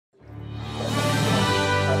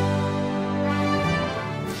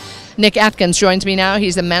Nick Atkins joins me now.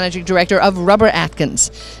 He's the Managing Director of Rubberatkins.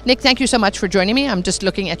 Nick, thank you so much for joining me. I'm just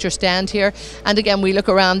looking at your stand here. And again, we look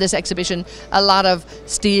around this exhibition, a lot of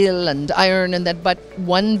steel and iron and that, but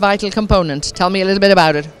one vital component. Tell me a little bit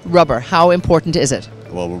about it. Rubber. How important is it?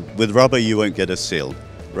 Well, with rubber you won't get a seal.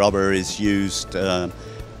 Rubber is used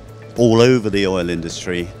all over the oil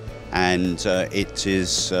industry, and it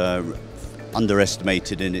is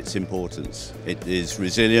underestimated in its importance. It is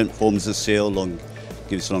resilient, forms a seal,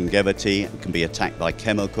 gives longevity, can be attacked by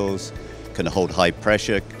chemicals, can hold high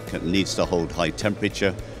pressure, needs to hold high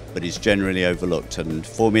temperature, but is generally overlooked. And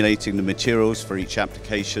formulating the materials for each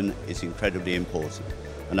application is incredibly important,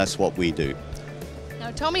 and that's what we do.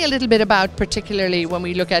 Now tell me a little bit about, particularly when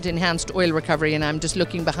we look at enhanced oil recovery, and I'm just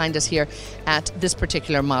looking behind us here at this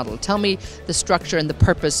particular model. Tell me the structure and the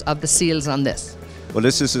purpose of the seals on this. Well,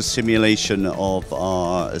 this is a simulation of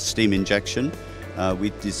our steam injection.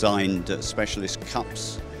 We designed specialist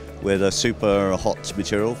cups with a super hot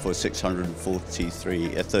material for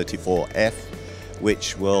 634F,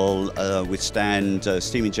 which will withstand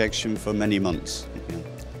steam injection for many months.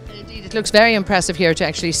 Indeed, it looks very impressive here to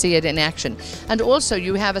actually see it in action. And also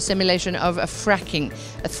you have a simulation of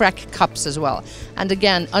frac cups as well. And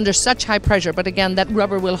again, under such high pressure, but again, that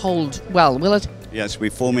rubber will hold well, will it? Yes, we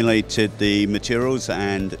formulated the materials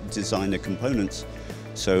and designed the components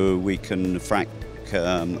so we can frac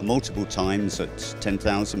multiple times at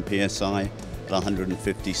 10,000 psi, at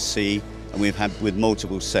 150 C, and we've had with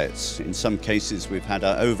multiple sets. In some cases we've had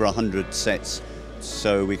over 100 sets,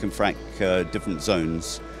 so we can frac different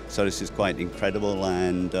zones. So this is quite incredible,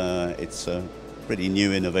 and it's a pretty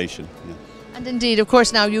new innovation. Yeah. And indeed, of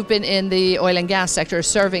course, now you've been in the oil and gas sector,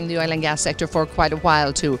 serving the oil and gas sector for quite a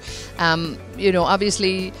while too. You know,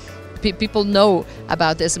 obviously people know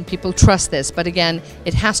about this and people trust this, but again,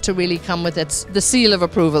 it has to really come with the seal of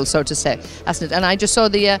approval, so to say, hasn't it? And I just saw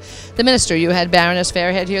the minister. You had Baroness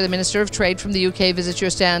Fairhead here, the Minister of Trade from the UK, visit your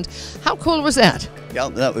stand. How cool was that? Yeah,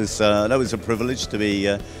 that was a privilege to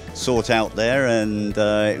be sought out there, and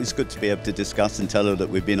it was good to be able to discuss and tell her that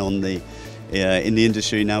we've been on the in the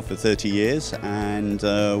industry now for 30 years, and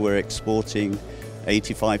we're exporting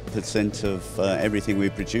 85% of everything we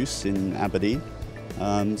produce in Aberdeen.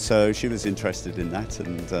 So she was interested in that,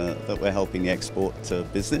 and that we're helping the export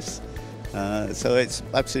business. So it's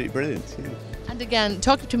absolutely brilliant. Yeah. And again,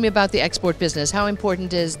 talk to me about the export business. How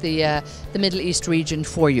important is the Middle East region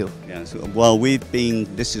for you? Yes, well,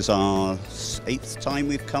 this is our 8th time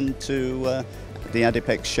we've come to the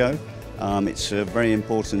ADIPEC show. It's a very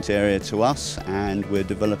important area to us, and we're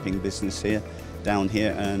developing business down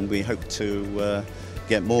here, and we hope to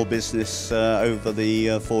get more business over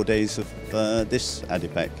the 4 days of this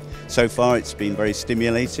ADIPEC. So far it's been very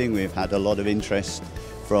stimulating. We've had a lot of interest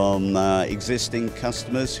from existing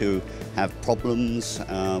customers who have problems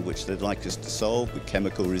which they'd like us to solve with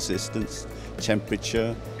chemical resistance,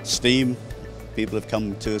 temperature, steam. People have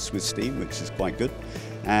come to us with steam, which is quite good.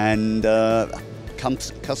 And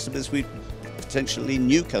customers, potentially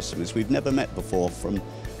new customers we've never met before, from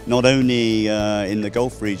not only in the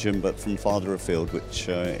Gulf region but from farther afield, which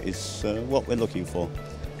is what we're looking for.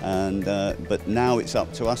 And but now it's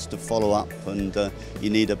up to us to follow up, and you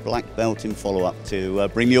need a black belt in follow-up to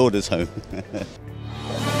bring the orders home.